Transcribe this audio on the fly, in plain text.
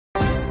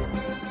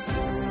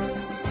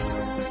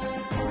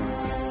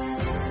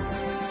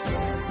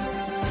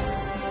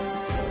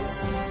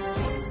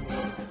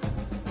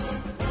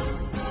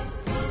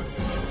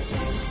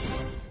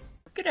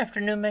Good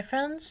afternoon, my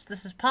friends.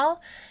 This is Paul,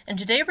 and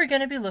today we're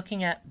going to be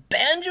looking at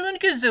Banjo and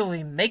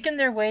Kazooie making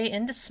their way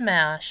into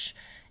Smash,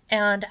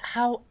 and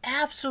how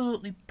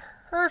absolutely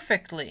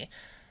perfectly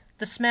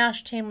the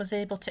Smash team was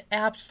able to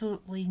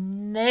absolutely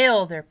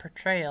nail their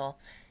portrayal.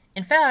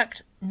 In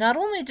fact, not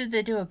only did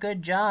they do a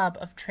good job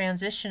of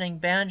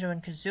transitioning Banjo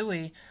and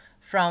Kazooie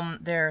from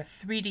their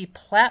 3D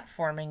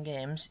platforming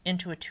games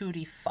into a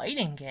 2D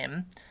fighting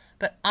game,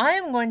 but I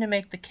am going to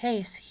make the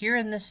case here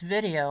in this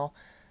video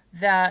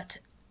that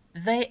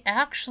they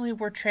actually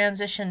were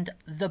transitioned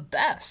the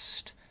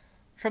best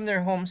from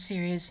their home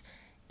series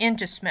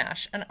into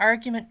Smash. An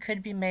argument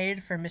could be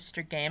made for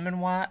Mr. Game &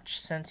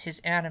 Watch, since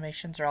his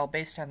animations are all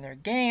based on their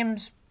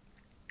games,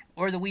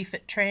 or the Wii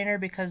Fit Trainer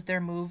because their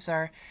moves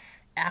are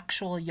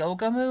actual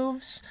yoga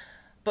moves,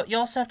 but you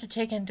also have to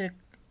take into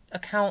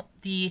account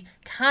the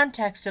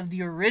context of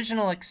the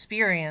original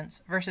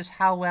experience versus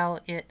how well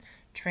it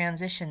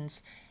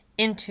transitions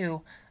into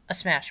a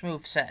Smash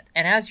moveset.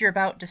 And as you're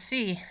about to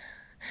see,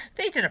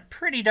 they did a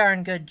pretty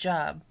darn good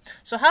job.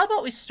 So how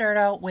about we start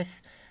out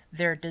with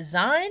their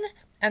design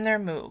and their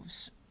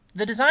moves.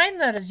 The design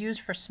that is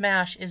used for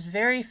Smash is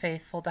very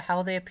faithful to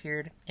how they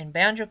appeared in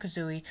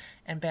Banjo-Kazooie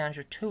and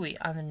Banjo-Tooie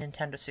on the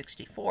Nintendo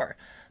 64.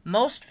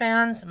 Most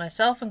fans,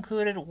 myself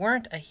included,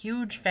 weren't a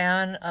huge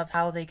fan of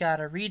how they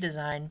got a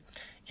redesign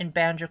in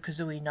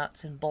Banjo-Kazooie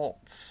Nuts and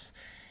Bolts.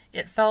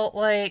 It felt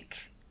like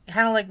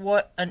kind of like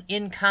what an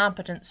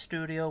incompetent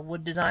studio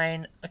would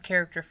design a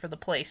character for the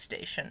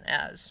PlayStation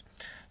as.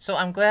 So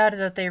I'm glad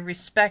that they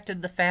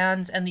respected the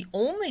fans, and the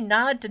only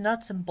nod to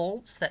Nuts and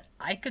Bolts that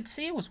I could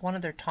see was one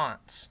of their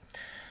taunts.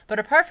 But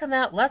apart from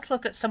that, let's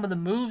look at some of the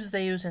moves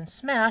they use in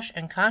Smash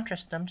and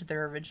contrast them to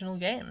their original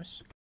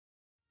games.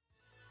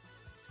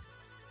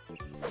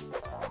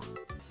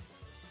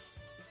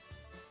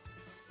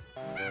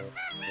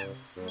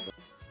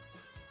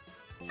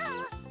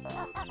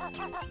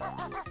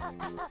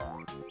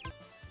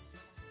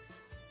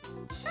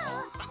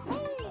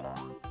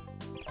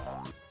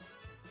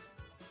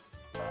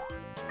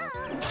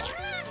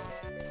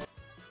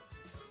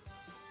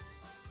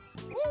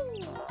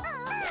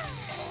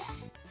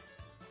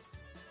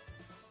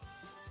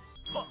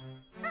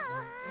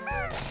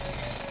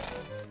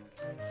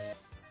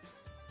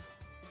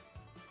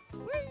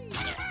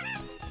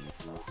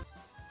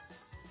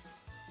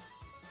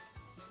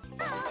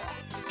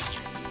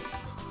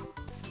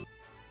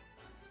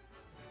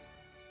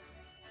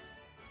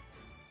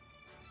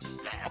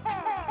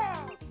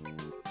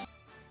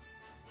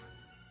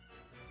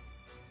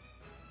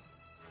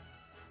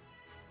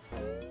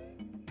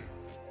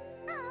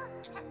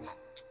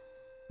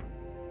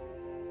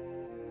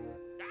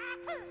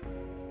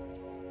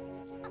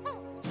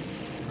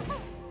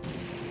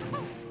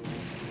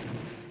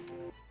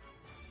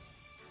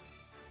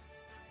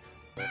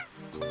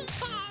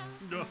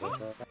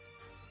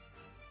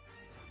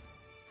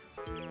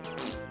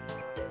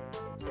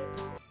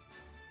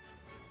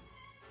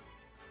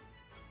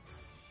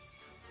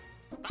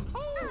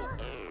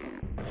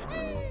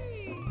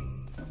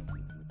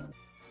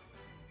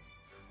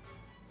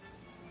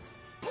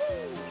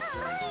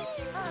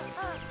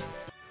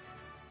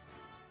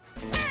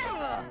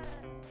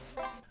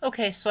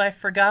 Okay, so I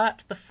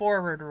forgot the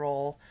forward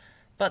roll,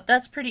 but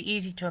that's pretty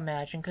easy to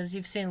imagine because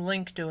you've seen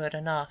Link do it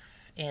enough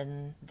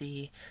in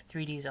the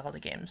 3D Zelda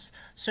games.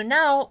 So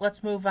now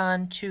let's move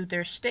on to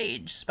their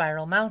stage,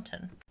 Spiral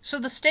Mountain. So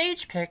the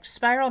stage picked,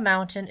 Spiral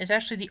Mountain, is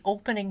actually the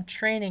opening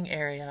training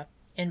area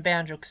in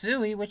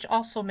Banjo-Kazooie, which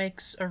also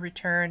makes a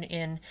return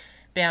in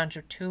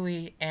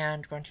Banjo-Tooie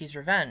and Grunty's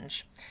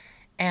Revenge.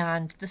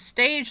 And the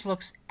stage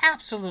looks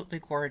absolutely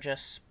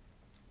gorgeous.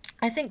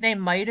 I think they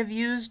might have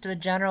used the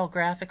general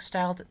graphic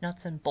style that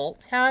Nuts and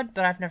Bolts had,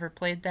 but I've never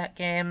played that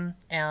game,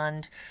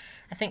 and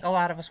I think a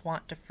lot of us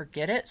want to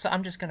forget it, so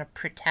I'm just going to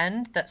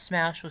pretend that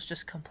Smash was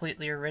just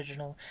completely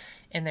original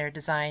in their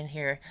design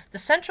here. The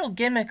central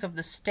gimmick of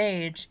the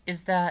stage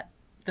is that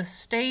the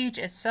stage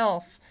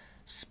itself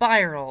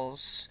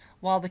spirals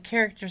while the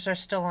characters are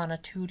still on a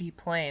 2D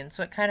plane,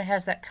 so it kind of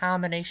has that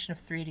combination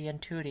of 3D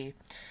and 2D.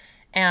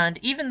 And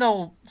even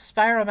though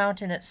Spiral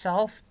Mountain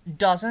itself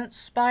doesn't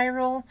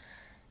spiral,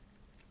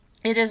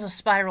 it is a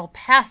spiral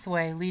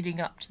pathway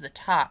leading up to the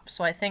top,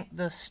 so I think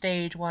the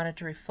stage wanted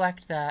to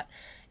reflect that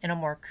in a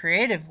more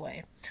creative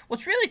way.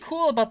 What's really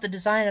cool about the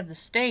design of the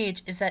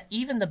stage is that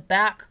even the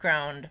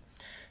background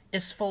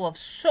is full of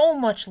so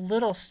much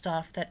little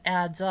stuff that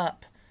adds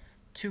up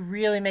to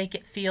really make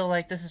it feel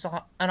like this is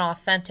an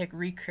authentic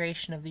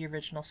recreation of the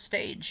original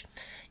stage.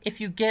 If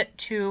you get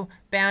to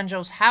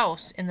Banjo's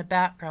house in the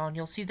background,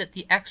 you'll see that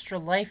the extra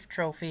life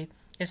trophy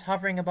is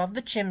hovering above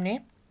the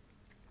chimney.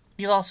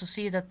 You'll also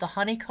see that the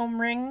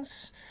honeycomb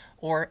rings,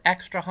 or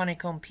extra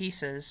honeycomb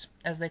pieces,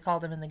 as they call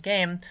them in the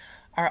game,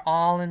 are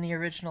all in the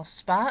original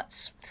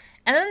spots.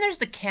 And then there's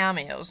the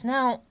cameos.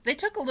 Now, they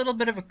took a little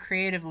bit of a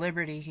creative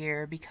liberty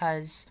here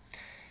because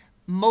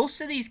most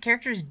of these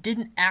characters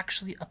didn't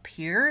actually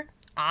appear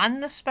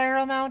on the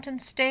Spiral Mountain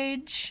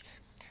stage,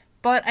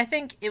 but I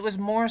think it was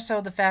more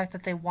so the fact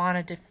that they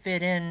wanted to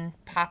fit in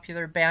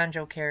popular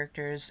Banjo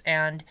characters,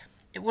 and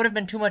it would have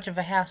been too much of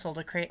a hassle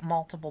to create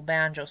multiple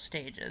banjo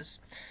stages.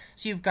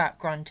 So you've got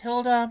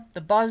Gruntilda,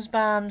 the Buzz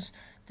Bombs,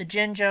 the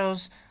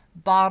Jinjos,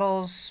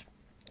 Bottles,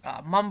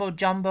 Mumbo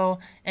Jumbo,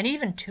 and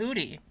even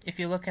Tootie, if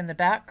you look in the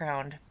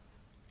background.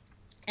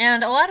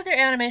 And a lot of their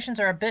animations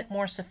are a bit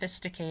more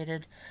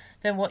sophisticated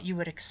than what you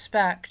would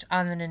expect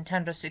on the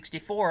Nintendo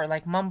 64.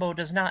 Like, Mumbo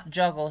does not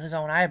juggle his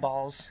own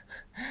eyeballs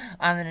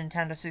on the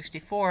Nintendo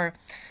 64,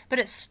 but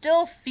it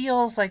still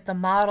feels like the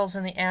models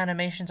and the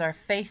animations are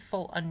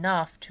faithful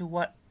enough to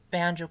what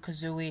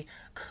Banjo-Kazooie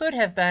could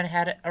have been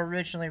had it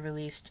originally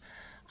released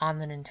on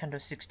the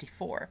Nintendo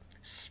 64.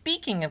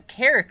 Speaking of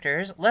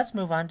characters, let's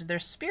move on to their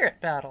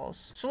spirit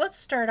battles. So let's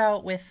start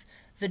out with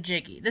the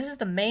Jiggy. This is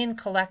the main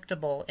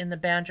collectible in the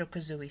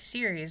Banjo-Kazooie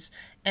series,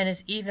 and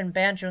is even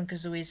Banjo and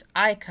Kazooie's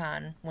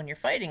icon when you're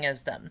fighting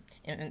as them.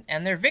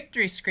 And their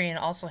victory screen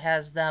also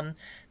has them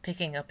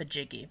picking up a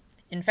Jiggy.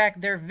 In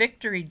fact, their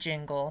victory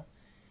jingle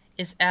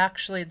is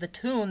actually the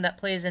tune that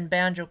plays in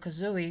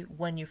Banjo-Kazooie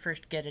when you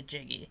first get a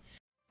Jiggy.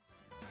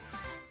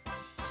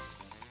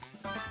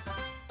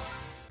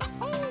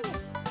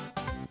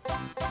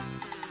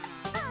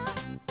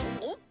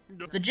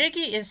 The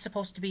Jiggy is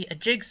supposed to be a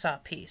jigsaw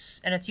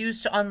piece, and it's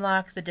used to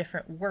unlock the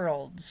different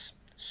worlds.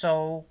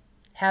 So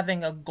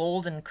having a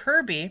golden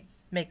Kirby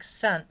makes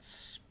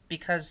sense,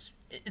 because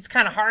it's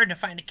kind of hard to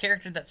find a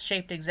character that's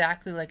shaped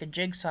exactly like a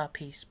jigsaw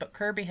piece, but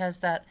Kirby has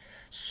that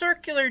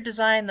circular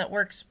design that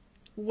works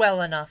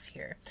well enough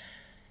here.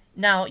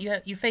 Now,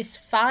 you face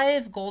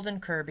 5 golden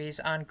Kirbys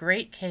on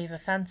Great Cave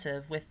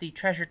Offensive with the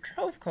Treasure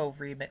Trove Cove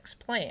remix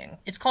playing.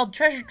 It's called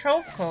Treasure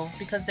Trove Cove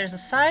because there's a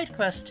side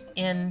quest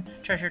in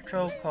Treasure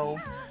Trove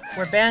Cove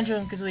where Banjo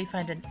and Kazooie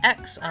find an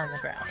X on the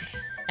ground.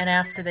 And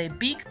after they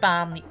beak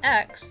bomb the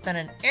X, then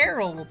an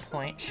arrow will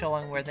point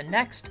showing where the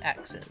next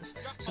X is.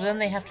 So then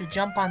they have to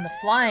jump on the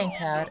flying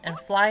pad and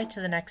fly to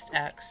the next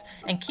X,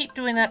 and keep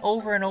doing that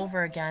over and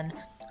over again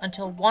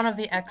until one of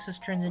the X's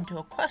turns into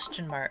a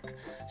question mark.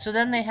 So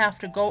then they have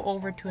to go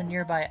over to a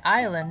nearby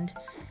island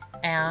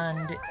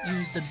and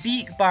use the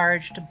beak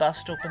barge to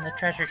bust open the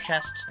treasure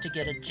chest to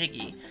get a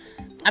Jiggy.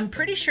 I'm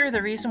pretty sure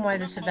the reason why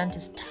this event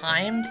is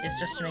timed is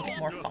just to make it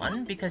more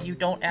fun, because you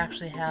don't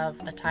actually have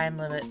a time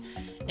limit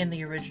in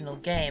the original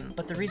game.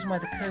 But the reason why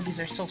the Kirbys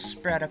are so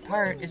spread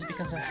apart is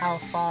because of how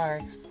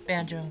far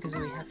Banjo and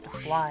Kazooie have to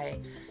fly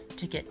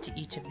to get to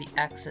each of the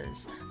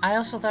X's. I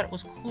also thought it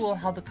was cool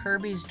how the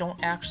Kirbys don't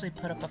actually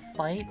put up a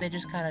fight, they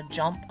just kind of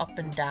jump up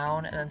and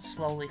down and then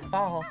slowly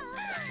fall.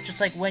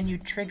 Just like when you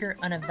trigger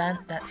an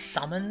event that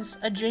summons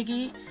a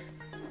Jiggy,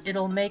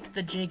 it'll make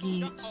the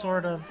Jiggy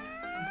sort of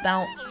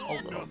bounce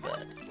a little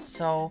bit.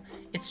 So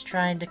it's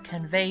trying to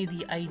convey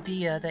the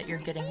idea that you're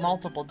getting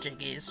multiple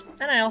Jiggies.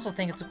 And I also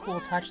think it's a cool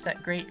touch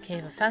that Great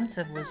Cave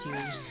Offensive was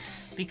used,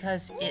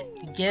 because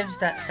it gives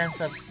that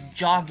sense of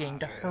jogging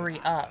to hurry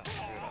up,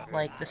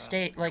 like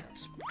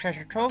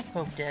Treasure Trove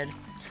Cove did,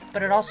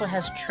 but it also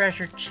has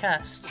treasure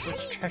chests,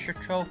 which Treasure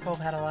Trove Cove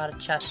had a lot of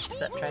chests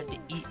that tried to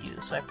eat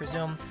you, so I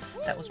presume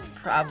that was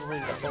probably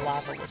what the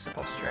lava was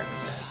supposed to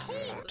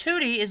represent.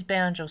 Tootie is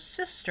Banjo's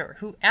sister,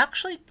 who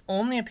actually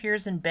only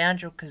appears in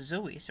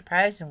Banjo-Kazooie,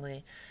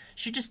 surprisingly.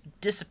 She just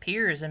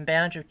disappears in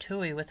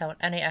Banjo-Tooie without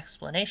any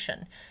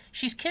explanation.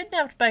 She's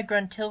kidnapped by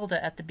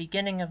Gruntilda at the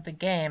beginning of the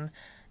game,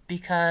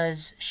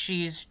 because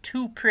she's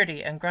too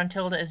pretty and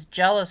Gruntilda is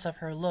jealous of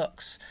her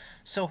looks.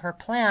 So her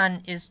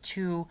plan is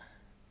to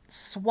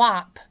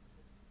swap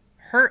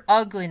her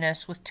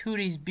ugliness with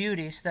Tootie's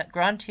beauty so that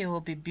Grunty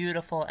will be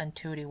beautiful and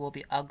Tootie will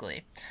be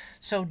ugly.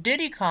 So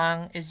Diddy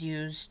Kong is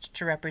used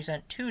to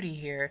represent Tootie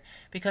here,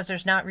 because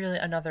there's not really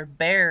another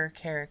bear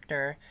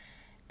character.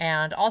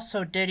 And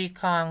also Diddy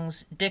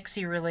Kong's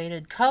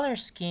Dixie-related color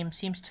scheme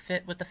seems to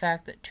fit with the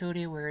fact that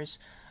Tootie wears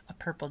a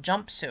purple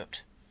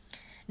jumpsuit.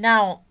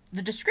 Now,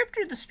 the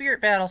descriptor of the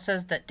spirit battle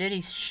says that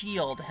Diddy's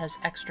shield has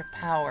extra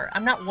power.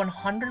 I'm not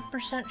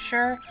 100%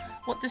 sure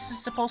what this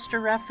is supposed to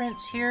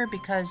reference here,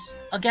 because,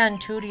 again,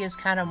 Tootie is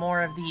kind of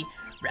more of the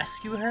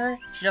rescue her.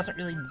 She doesn't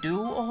really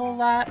do a whole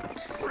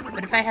lot.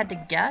 But if I had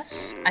to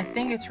guess, I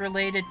think it's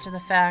related to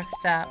the fact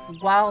that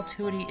while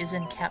Tootie is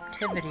in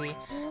captivity,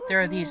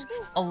 there are these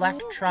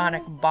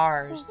electronic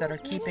bars that are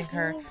keeping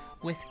her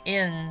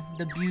within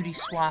the beauty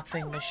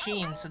swapping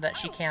machine so that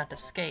she can't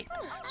escape.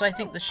 So I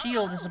think the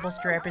shield is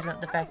supposed to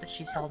represent the fact that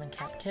she's held in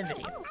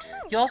captivity.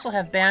 You also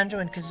have Banjo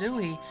and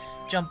Kazooie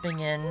jumping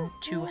in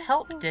to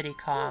help Diddy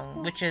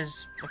Kong, which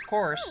is, of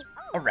course,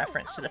 a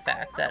reference to the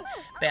fact that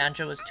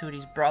Banjo is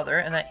Tootie's brother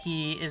and that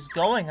he is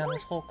going on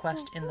this whole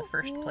quest in the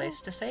first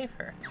place to save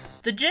her.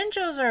 The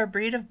Jinjos are a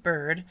breed of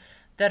bird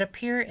that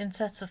appear in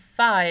sets of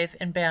 5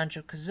 in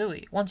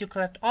Banjo-Kazooie. Once you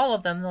collect all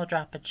of them, they'll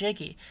drop a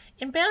Jiggy.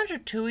 In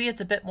Banjo-Tooie,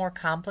 it's a bit more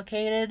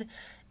complicated,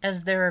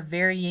 as there are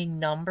varying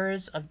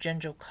numbers of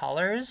Jinjo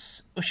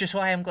colors, which is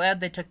why I'm glad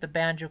they took the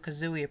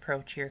Banjo-Kazooie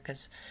approach here,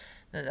 because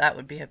that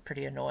would be a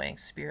pretty annoying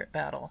spirit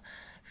battle.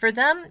 For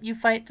them, you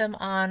fight them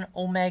on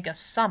Omega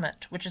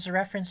Summit, which is a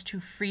reference to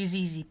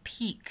Freezeezy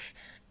Peak.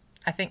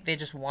 I think they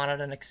just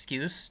wanted an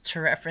excuse to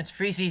reference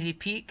Freezeezy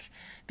Peak,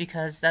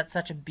 because that's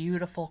such a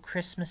beautiful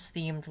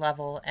Christmas-themed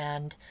level,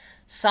 and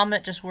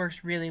Summit just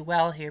works really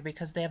well here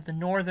because they have the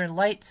northern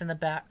lights in the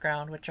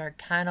background, which are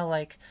kind of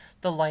like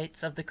the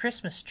lights of the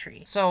Christmas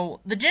tree. So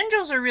the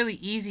Jinjos are really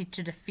easy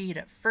to defeat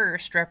at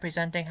first,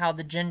 representing how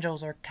the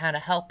Jinjos are kind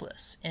of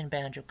helpless in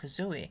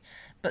Banjo-Kazooie.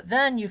 But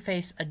then you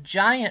face a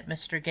giant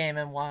Mr.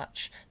 Game &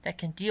 Watch that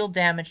can deal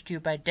damage to you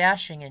by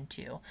dashing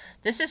into you.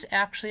 This is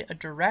actually a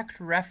direct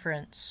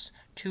reference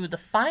to the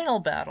final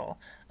battle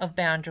of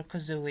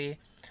Banjo-Kazooie,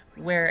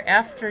 where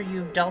after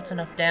you've dealt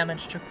enough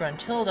damage to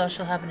Gruntilda,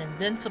 she'll have an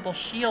invincible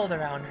shield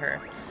around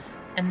her.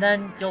 And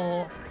then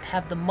you'll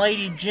have the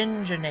mighty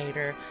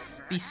Jinjonator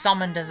be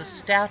summoned as a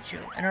statue.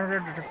 In order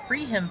to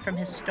free him from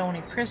his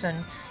stony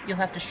prison, you'll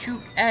have to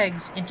shoot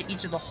eggs into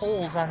each of the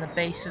holes on the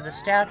base of the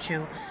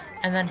statue,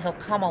 and then he'll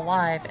come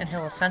alive and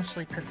he'll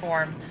essentially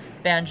perform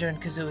Banjo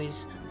and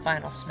Kazooie's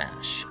final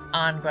smash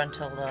on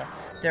Gruntilda,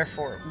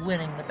 therefore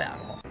winning the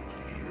battle.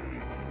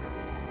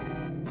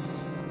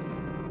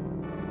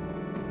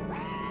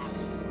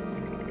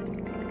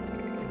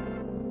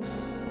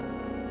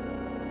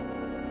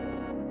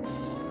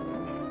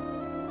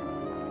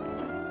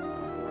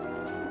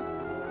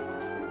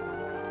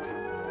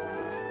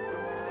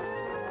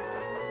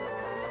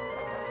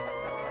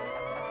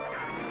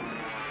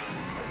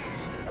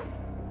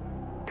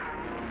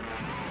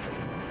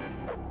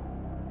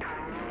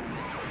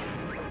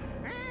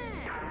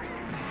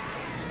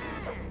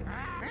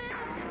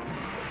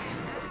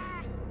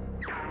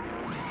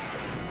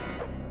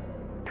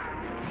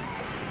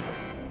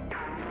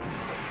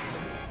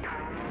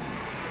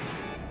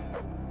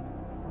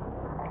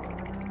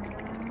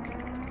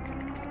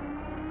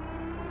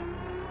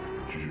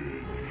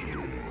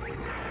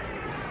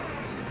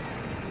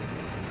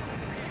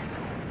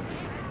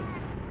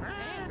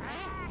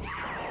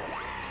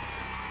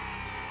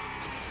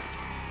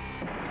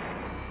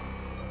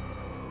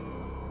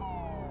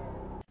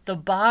 The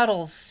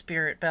Bottles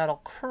spirit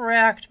battle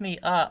cracked me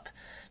up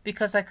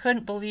because I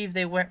couldn't believe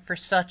they went for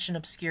such an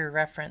obscure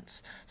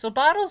reference. So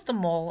Bottles the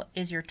Mole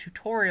is your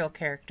tutorial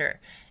character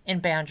in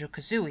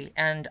Banjo-Kazooie,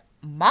 and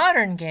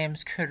modern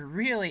games could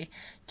really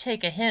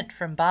take a hint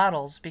from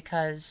Bottles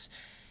because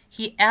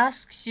he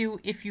asks you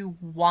if you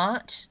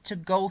want to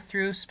go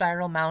through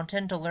Spiral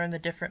Mountain to learn the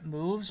different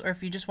moves, or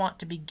if you just want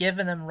to be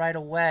given them right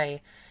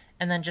away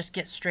and then just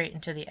get straight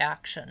into the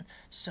action.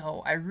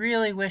 So I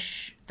really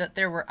wish that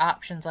there were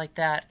options like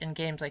that in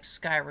games like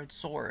Skyward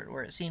Sword,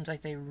 where it seems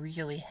like they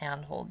really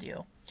handhold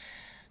you.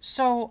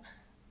 So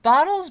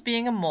Bottles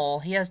being a mole,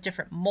 he has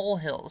different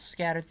molehills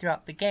scattered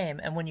throughout the game,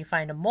 and when you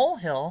find a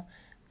molehill,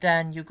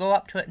 then you go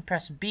up to it and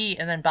press B,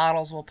 and then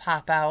Bottles will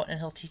pop out and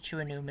he'll teach you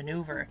a new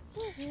maneuver.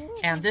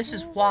 And this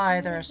is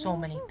why there are so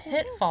many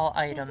pitfall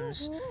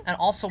items, and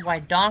also why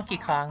Donkey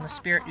Kong, the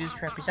spirit used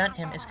to represent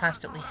him, is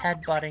constantly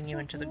headbutting you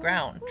into the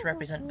ground to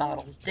represent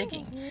Bottles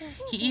digging.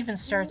 He even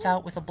starts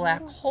out with a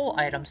black hole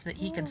item so that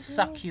he can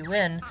suck you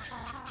in,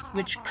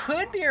 which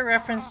could be a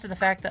reference to the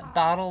fact that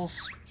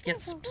Bottles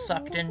gets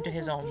sucked into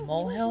his own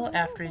molehill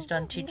after he's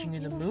done teaching you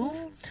the move,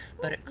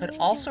 but it could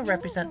also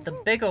represent the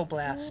Big O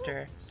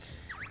Blaster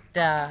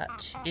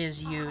that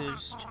is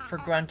used for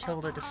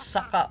Gruntilda to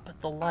suck up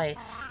the life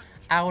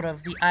out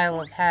of the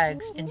Isle of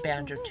Hags in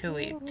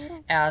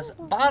Banjo-Tooie, as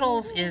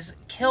Bottles is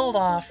killed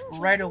off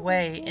right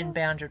away in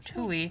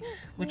Banjo-Tooie,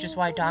 which is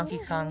why Donkey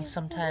Kong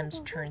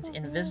sometimes turns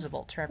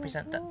invisible to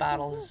represent that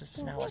Bottles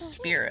is now a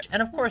spirit.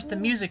 And of course the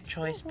music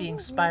choice being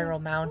Spiral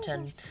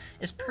Mountain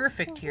is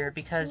perfect here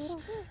because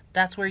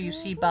that's where you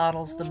see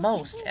Bottles the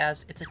most,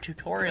 as it's a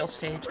tutorial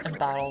stage and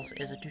Bottles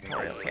is a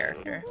tutorial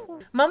character.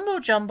 Mumbo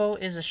Jumbo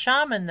is a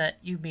shaman that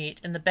you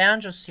meet in the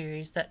Banjo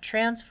series that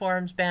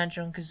transforms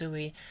Banjo and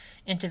Kazooie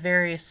into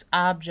various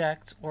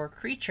objects or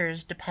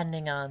creatures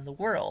depending on the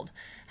world.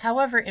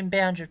 However, in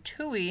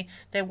Banjo-Tooie,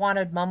 they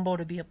wanted Mumbo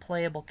to be a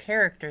playable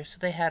character, so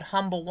they had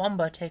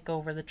Humba-Wumba take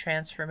over the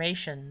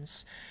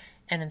transformations.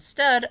 And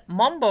instead,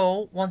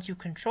 Mumbo, once you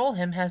control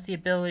him, has the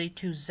ability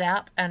to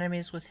zap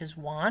enemies with his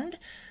wand,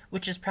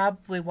 which is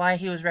probably why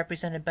he was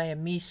represented by a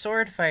Mii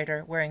sword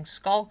fighter wearing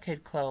Skull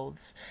Kid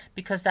clothes,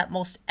 because that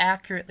most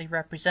accurately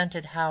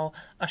represented how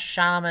a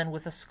shaman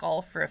with a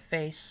skull for a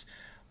face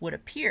would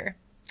appear.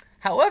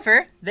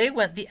 However, they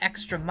went the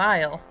extra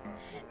mile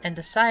and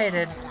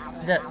decided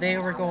that they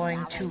were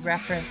going to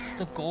reference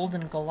the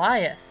Golden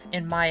Goliath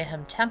in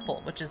Mayhem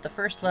Temple, which is the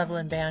first level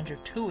in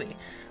Banjo-Tooie,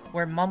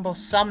 where Mumbo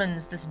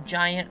summons this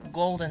giant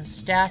golden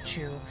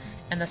statue,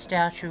 and the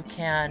statue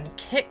can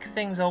kick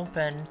things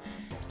open,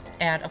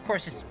 and of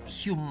course it's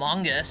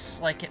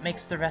humongous, like it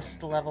makes the rest of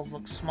the levels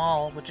look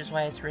small, which is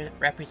why it's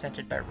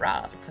represented by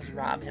Rob, because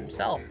Rob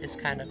himself is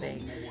kind of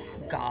a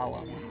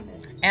golem.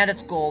 And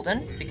it's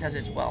golden, because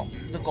it's, well,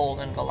 the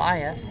Golden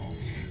Goliath.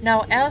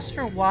 Now, as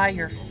for why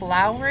you're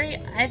flowery,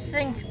 I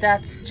think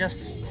that's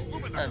just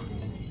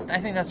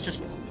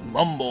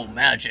Mumbo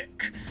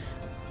magic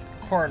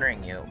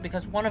cornering you,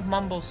 because one of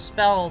Mumbo's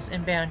spells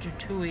in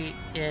Banjo-Tooie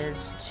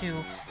is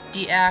to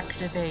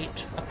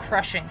deactivate a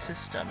crushing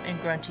system in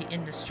Grunty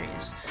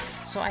Industries.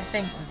 So I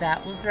think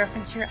that was the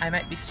reference here. I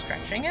might be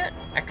stretching it.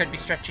 I could be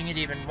stretching it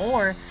even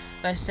more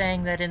by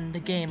saying that in the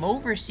game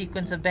over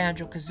sequence of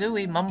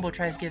Banjo-Kazooie, Mumbo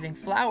tries giving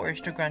flowers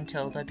to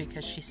Gruntilda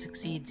because she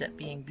succeeds at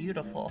being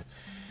beautiful.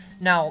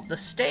 Now, the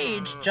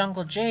stage,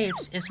 Jungle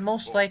Japes, is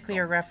most likely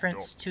a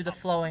reference to the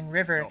flowing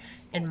river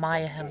in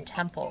Mayahem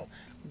Temple,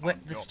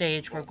 the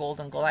stage where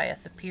Golden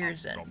Goliath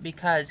appears in,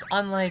 because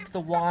unlike the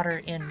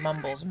water in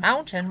Mumbo's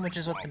Mountain, which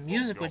is what the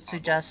music would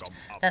suggest,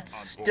 that's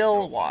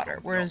still water,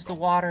 whereas the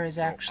water is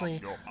actually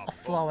a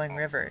flowing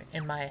river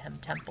in Mayahem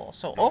Temple.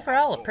 So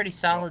overall, a pretty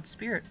solid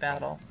spirit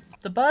battle.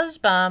 The Buzz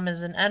Bomb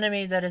is an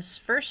enemy that is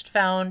first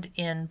found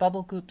in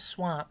Bubblegoop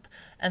Swamp,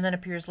 and then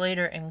appears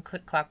later in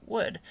Click Clock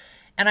Wood.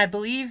 And I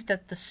believe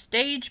that the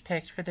stage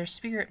picked for their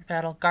spirit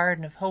battle,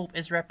 Garden of Hope,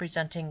 is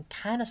representing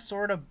kind of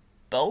sort of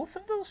both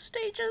of those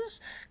stages,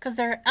 because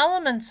there are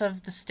elements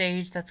of the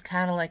stage that's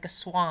kind of like a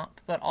swamp,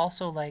 but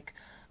also like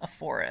a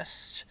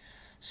forest.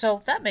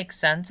 So that makes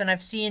sense, and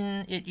I've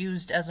seen it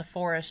used as a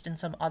forest in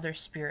some other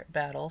spirit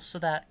battles, so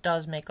that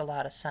does make a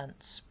lot of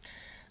sense.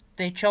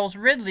 They chose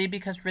Ridley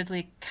because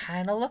Ridley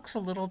kind of looks a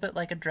little bit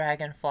like a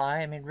dragonfly.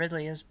 I mean,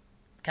 Ridley is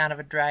kind of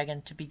a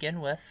dragon to begin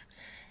with.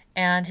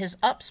 And his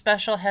up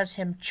special has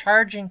him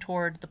charging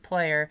toward the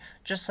player,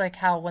 just like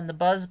how when the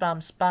Buzz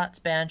Bomb spots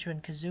Banjo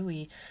and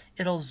Kazooie,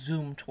 it'll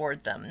zoom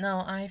toward them.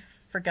 Now, I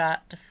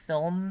forgot to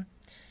film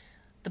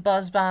the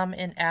Buzz Bomb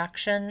in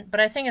action,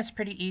 but I think it's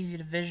pretty easy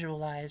to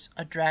visualize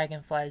a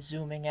dragonfly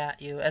zooming at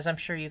you, as I'm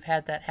sure you've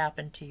had that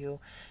happen to you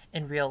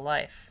in real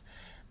life.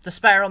 The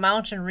Spiral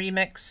Mountain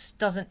remix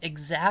doesn't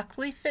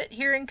exactly fit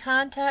here in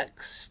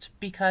context,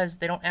 because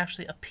they don't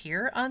actually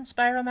appear on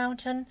Spiral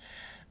Mountain,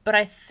 but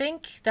I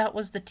think that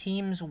was the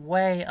team's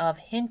way of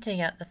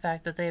hinting at the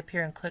fact that they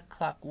appear in Click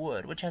Clock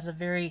Wood, which has a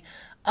very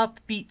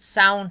upbeat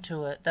sound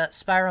to it that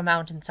Spiral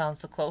Mountain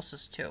sounds the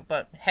closest to.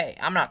 But hey,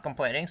 I'm not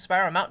complaining.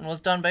 Spiral Mountain was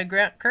done by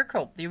Grant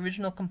Kirkhope, the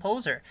original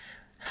composer.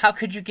 How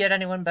could you get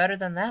anyone better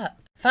than that?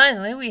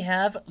 Finally, we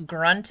have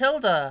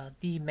Gruntilda,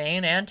 the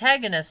main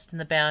antagonist in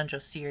the Banjo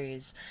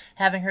series,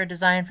 having her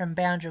design from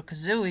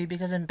Banjo-Kazooie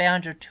because in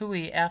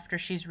Banjo-Tooie, after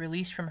she's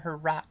released from her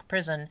rock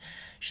prison,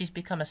 she's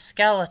become a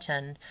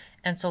skeleton,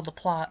 and so the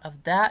plot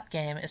of that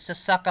game is to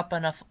suck up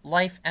enough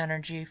life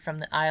energy from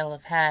the Isle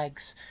of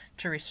Hags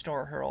to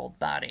restore her old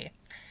body.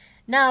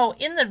 Now,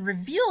 in the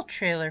reveal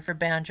trailer for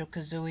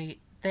Banjo-Kazooie,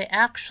 they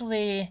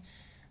actually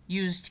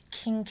used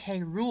King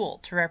K.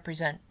 Rool to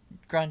represent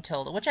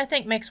Gruntilda, which I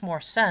think makes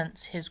more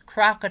sense. His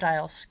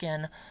crocodile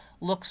skin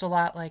looks a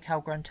lot like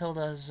how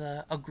Gruntilda's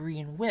a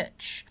green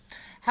witch.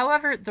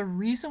 However, the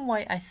reason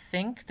why I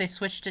think they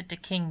switched it to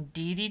King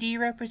Dedede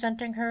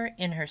representing her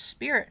in her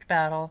spirit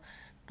battle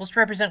was to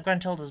represent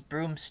Gruntilda's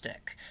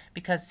broomstick,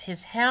 because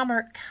his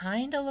hammer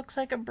kind of looks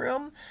like a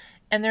broom,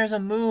 and there's a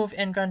move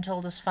in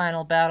Gruntilda's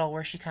final battle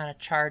where she kind of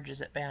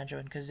charges at Banjo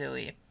and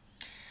Kazooie.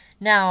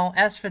 Now,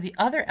 as for the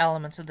other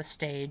elements of the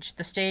stage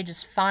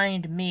is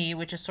Find Me,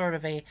 which is sort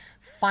of a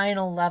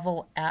final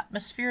level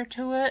atmosphere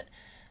to it.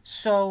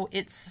 So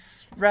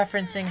it's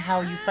referencing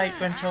how you fight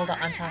Gruntilda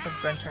on top of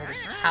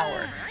Gruntilda's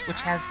tower,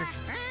 which has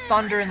this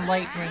thunder and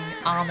lightning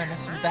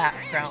ominous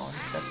background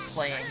that's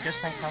playing,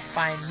 just like how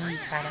Find Me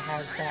kind of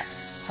has that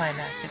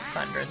climactic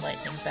thunder and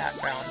lightning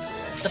background.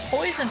 The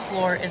poison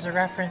floor is a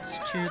reference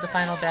to the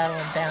final battle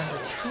in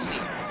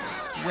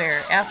Banjo-Tooie,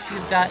 where after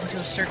you've gotten to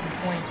a certain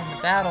point in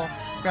the battle,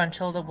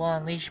 Gruntilda will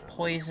unleash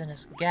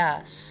poisonous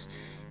gas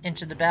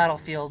into the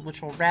battlefield,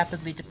 which will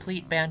rapidly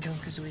deplete Banjo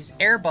and Kazooie's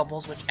air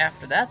bubbles, which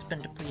after that's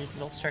been depleted,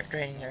 will start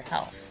draining their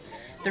health.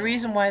 The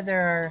reason why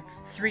there are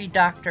 3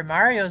 Dr.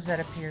 Marios that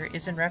appear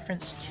is in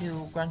reference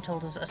to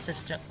Gruntilda's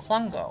assistant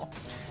Klungo,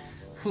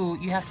 who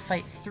you have to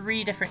fight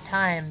 3 different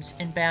times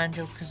in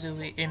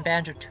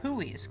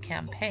Banjo-Tooie's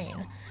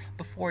campaign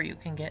before you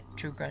can get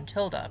to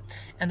Gruntilda.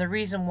 And the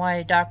reason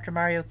why Dr.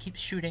 Mario keeps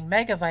shooting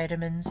Mega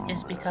Vitamins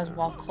is because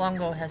while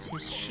Klungo has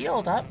his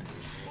shield up,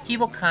 he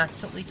will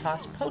constantly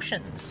toss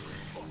potions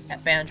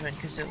at Banjo and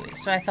Kazooie.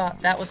 So I thought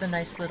that was a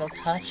nice little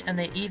touch, and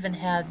they even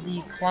had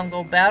the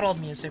Klungo Battle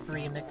Music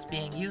remix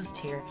being used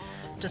here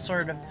to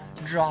sort of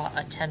draw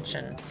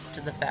attention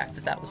to the fact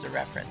that that was a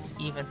reference.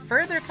 Even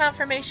further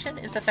confirmation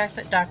is the fact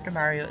that Dr.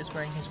 Mario is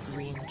wearing his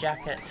green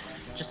jacket,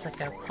 just like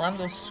how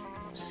Klungo's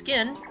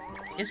skin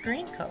is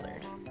green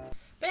colored.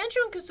 Banjo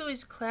and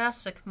Kazooie's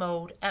classic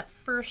mode at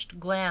first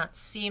glance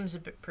seems a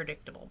bit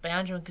predictable.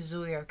 Banjo and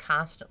Kazooie are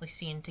constantly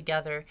seen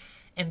together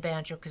in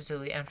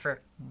Banjo-Kazooie and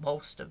for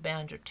most of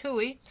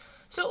Banjo-Tooie,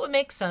 so it would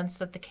make sense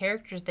that the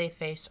characters they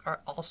face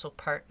are also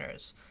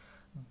partners.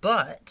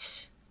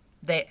 But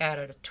they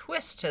added a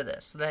twist to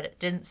this so that it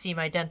didn't seem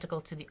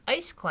identical to the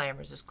Ice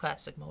Climbers'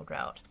 classic mode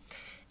route,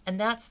 and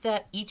that's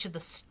that each of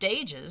the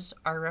stages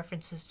are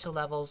references to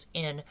levels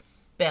in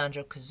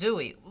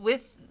Banjo-Kazooie,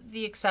 with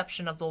the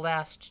exception of the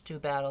last 2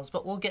 battles,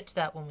 but we'll get to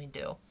that when we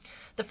do.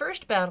 The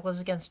first battle is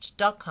against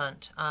Duck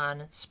Hunt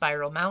on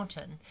Spiral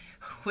Mountain,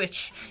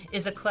 which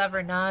is a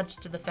clever nod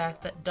to the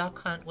fact that Duck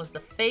Hunt was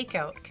the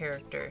fake-out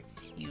character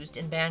used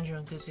in Banjo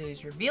and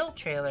Kazooie's reveal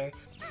trailer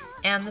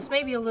And this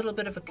may be a little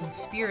bit of a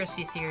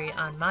conspiracy theory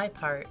on my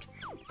part,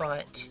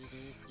 but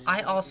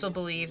I also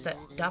believe that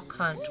Duck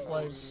Hunt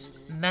was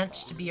meant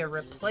to be a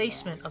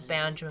replacement of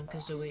Banjo and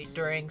Kazooie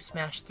during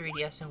Smash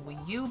 3DS and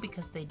Wii U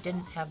because they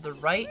didn't have the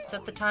rights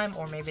at the time,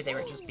 or maybe they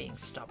were just being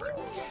stubborn.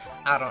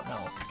 I don't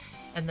know.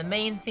 And the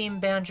main theme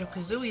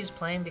Banjo-Kazooie is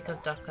playing because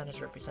Duck Hunt is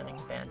representing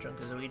Banjo and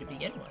Kazooie to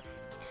begin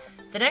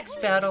with. The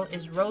next battle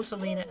is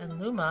Rosalina and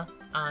Luma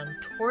on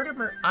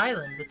Tortimer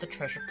Island with the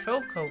Treasure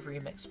Trove Cove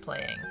remix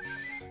playing.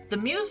 The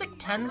music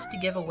tends to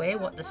give away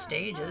what the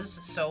stage is,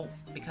 so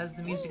because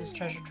the music is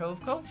Treasure Trove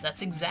Cove,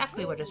 that's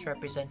exactly what it's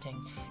representing.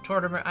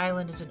 Tortimer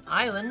Island is an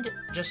island,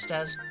 just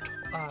as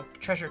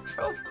Treasure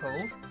Trove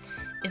Cove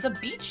is a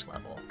beach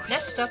level.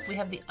 Next up, we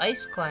have the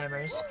Ice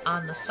Climbers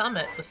on the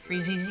summit with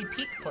Freezeezy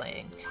Peak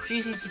playing.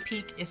 Freezeezy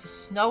Peak is a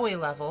snowy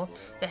level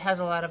that has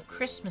a lot of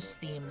Christmas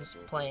themes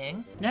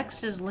playing.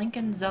 Next is Link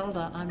and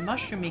Zelda on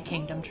Mushroomy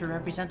Kingdom to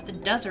represent the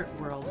desert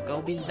world,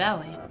 Gobi's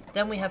Valley.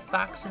 Then we have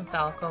Fox and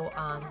Falco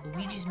on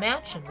Luigi's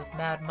Mansion with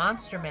Mad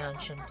Monster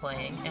Mansion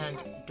playing, and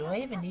do I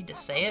even need to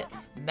say it?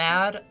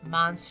 Mad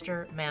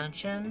Monster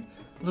Mansion,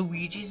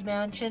 Luigi's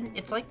Mansion.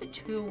 It's like the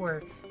two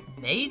were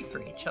made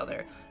for each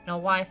other. Now,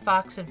 why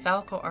Fox and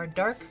Falco are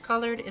dark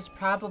colored is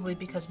probably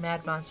because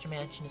Mad Monster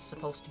Mansion is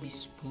supposed to be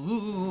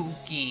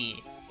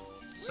spooky.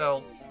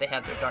 So they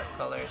had their dark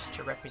colors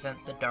to represent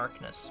the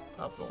darkness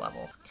of the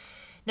level.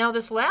 Now,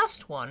 this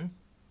last one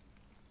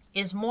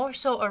is more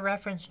so a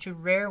reference to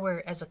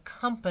Rareware as a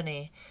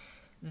company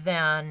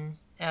than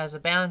as a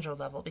Banjo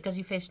level, because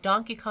you face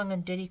Donkey Kong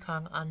and Diddy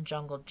Kong on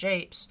Jungle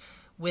Japes,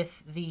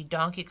 with the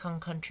Donkey Kong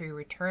Country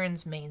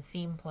Returns main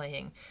theme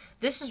playing.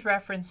 This is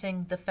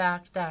referencing the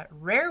fact that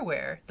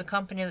Rareware, the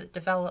company that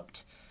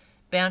developed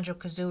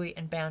Banjo-Kazooie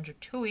and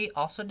Banjo-Tooie,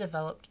 also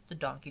developed the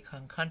Donkey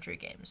Kong Country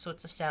games, so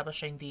it's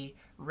establishing the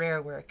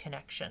Rareware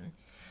connection.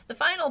 The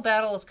final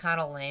battle is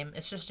kind of lame.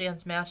 It's just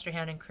against Master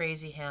Hand and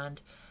Crazy Hand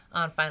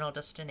on Final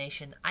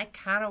Destination. I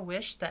kind of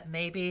wish that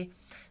maybe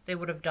they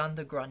would have done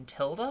the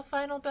Gruntilda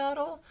final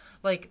battle,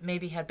 like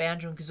maybe had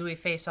Banjo and Kazooie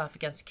face off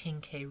against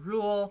King K.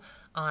 Rool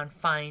on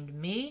Find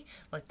Me.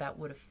 Like, that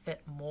would have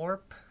fit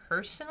more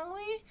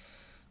personally,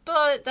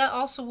 but that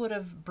also would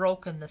have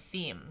broken the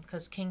theme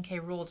because King K.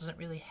 Rool doesn't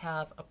really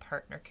have a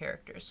partner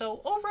character.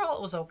 So overall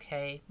it was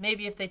okay.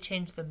 Maybe if they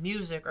changed the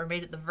music or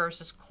made it the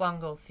Versus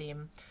Klungo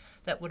theme,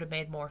 that would have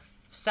made more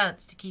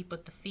sense to keep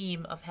with the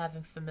theme of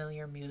having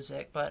familiar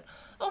music, but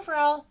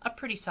overall a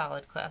pretty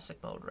solid classic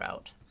mode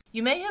route.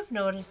 You may have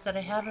noticed that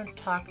I haven't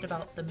talked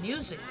about the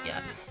music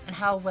yet and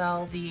how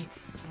well the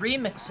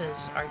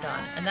remixes are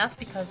done, and that's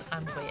because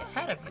I'm way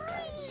ahead of you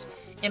guys.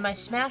 In my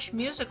Smash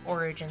Music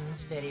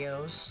Origins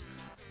videos,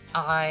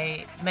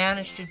 I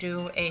managed to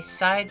do a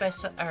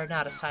side-by-side, or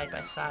not a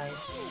side-by-side,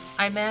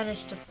 I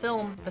managed to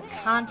film the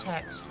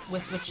context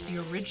with which the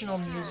original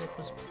music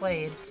was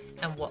played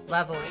and what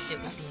level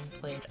it was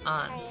being played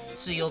on.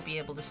 So you'll be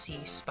able to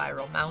see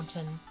Spiral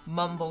Mountain,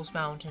 Mumbo's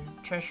Mountain,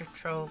 Treasure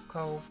Trove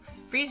Cove,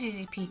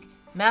 Freezeezy Peak,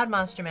 Mad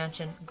Monster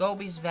Mansion,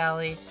 Gobi's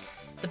Valley.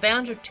 The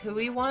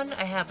Banjo-Tooie one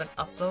I haven't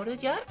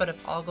uploaded yet, but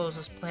if all goes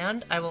as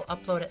planned, I will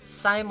upload it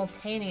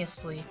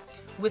simultaneously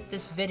with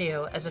this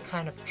video as a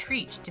kind of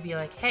treat to be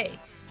like, hey,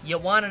 you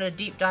wanted a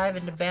deep dive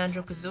into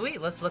Banjo-Kazooie?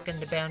 Let's look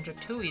into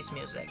Banjo-Tooie's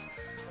music.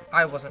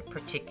 I wasn't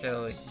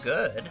particularly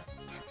good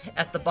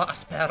at the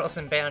boss battles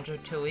in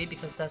Banjo-Tooie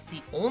because that's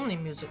the only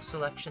music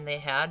selection they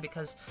had,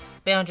 because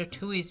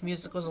Banjo-Tooie's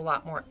music was a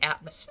lot more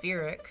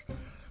atmospheric.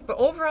 But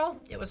overall,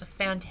 it was a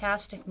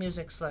fantastic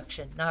music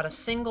selection, not a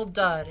single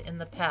dud in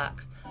the pack.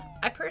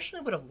 I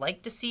personally would have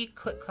liked to see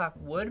Click Clock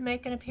Wood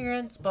make an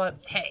appearance, but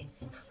hey,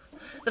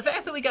 the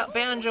fact that we got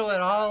Banjo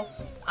at all,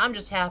 I'm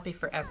just happy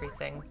for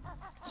everything.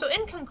 So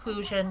in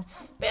conclusion,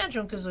 Banjo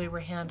and Kazooie were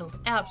handled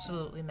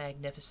absolutely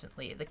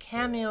magnificently. The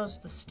cameos,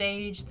 the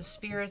stage, the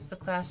spirits, the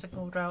classic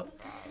mode route,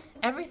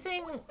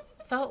 everything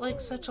felt like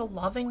such a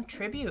loving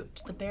tribute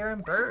to the Bear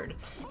and Bird.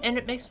 And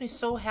it makes me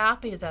so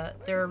happy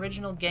that their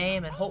original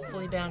game, and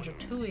hopefully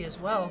Banjo-Tooie as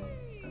well,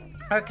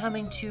 are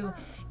coming to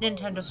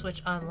Nintendo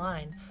Switch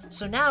Online.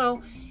 So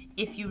now,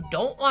 if you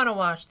don't want to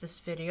watch this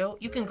video,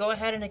 you can go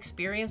ahead and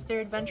experience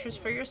their adventures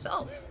for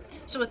yourself.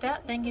 So with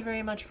that, thank you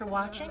very much for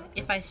watching.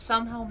 If I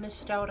somehow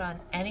missed out on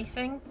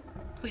anything,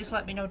 please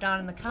let me know down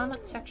in the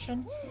comment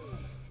section.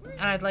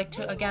 And I'd like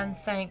to again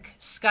thank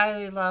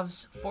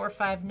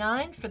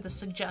SkylyLoves459 for the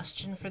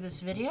suggestion for this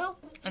video.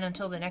 And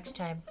until the next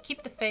time,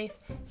 keep the faith,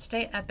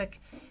 stay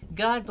epic,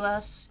 God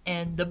bless,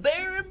 and the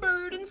Bear and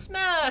Bird and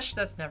Smash!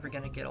 That's never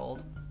gonna get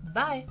old.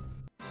 Bye!